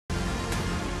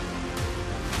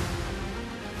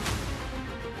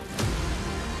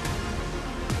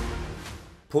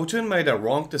Putin made a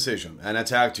wrong decision and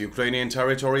attacked Ukrainian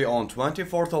territory on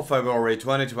 24th of February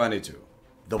 2022.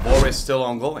 The war is still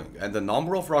ongoing and the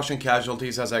number of Russian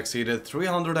casualties has exceeded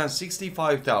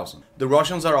 365,000. The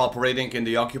Russians are operating in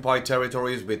the occupied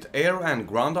territories with air and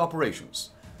ground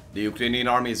operations. The Ukrainian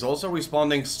army is also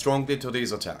responding strongly to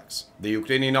these attacks. The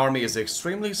Ukrainian army is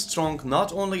extremely strong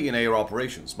not only in air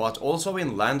operations but also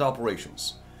in land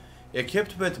operations.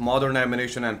 Equipped with modern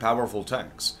ammunition and powerful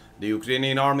tanks, the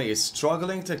Ukrainian army is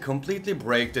struggling to completely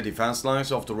break the defense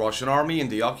lines of the Russian army in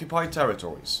the occupied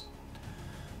territories.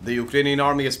 The Ukrainian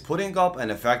army is putting up an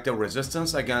effective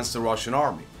resistance against the Russian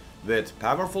army, with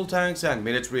powerful tanks and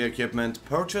military equipment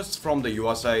purchased from the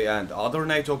USA and other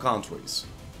NATO countries.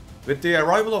 With the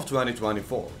arrival of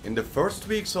 2024, in the first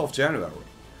weeks of January,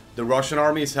 the Russian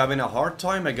army is having a hard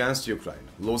time against Ukraine,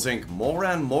 losing more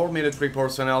and more military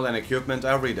personnel and equipment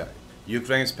every day.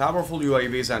 Ukraine's powerful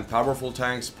UAVs and powerful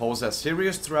tanks pose a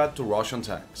serious threat to Russian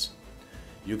tanks.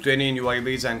 Ukrainian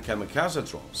UAVs and kamikaze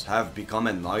drones have become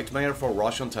a nightmare for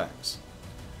Russian tanks.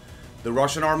 The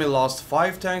Russian army lost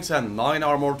 5 tanks and 9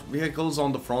 armored vehicles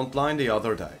on the front line the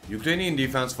other day. Ukrainian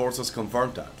Defense forces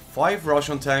confirmed that 5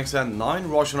 Russian tanks and 9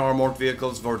 Russian armored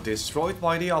vehicles were destroyed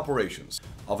by the operations.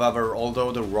 However,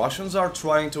 although the Russians are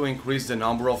trying to increase the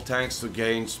number of tanks to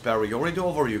gain superiority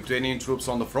over Ukrainian troops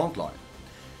on the front line,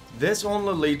 this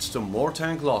only leads to more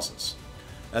tank losses.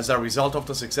 As a result of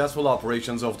the successful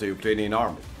operations of the Ukrainian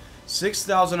army,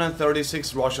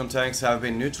 6,036 Russian tanks have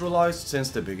been neutralized since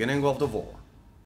the beginning of the war.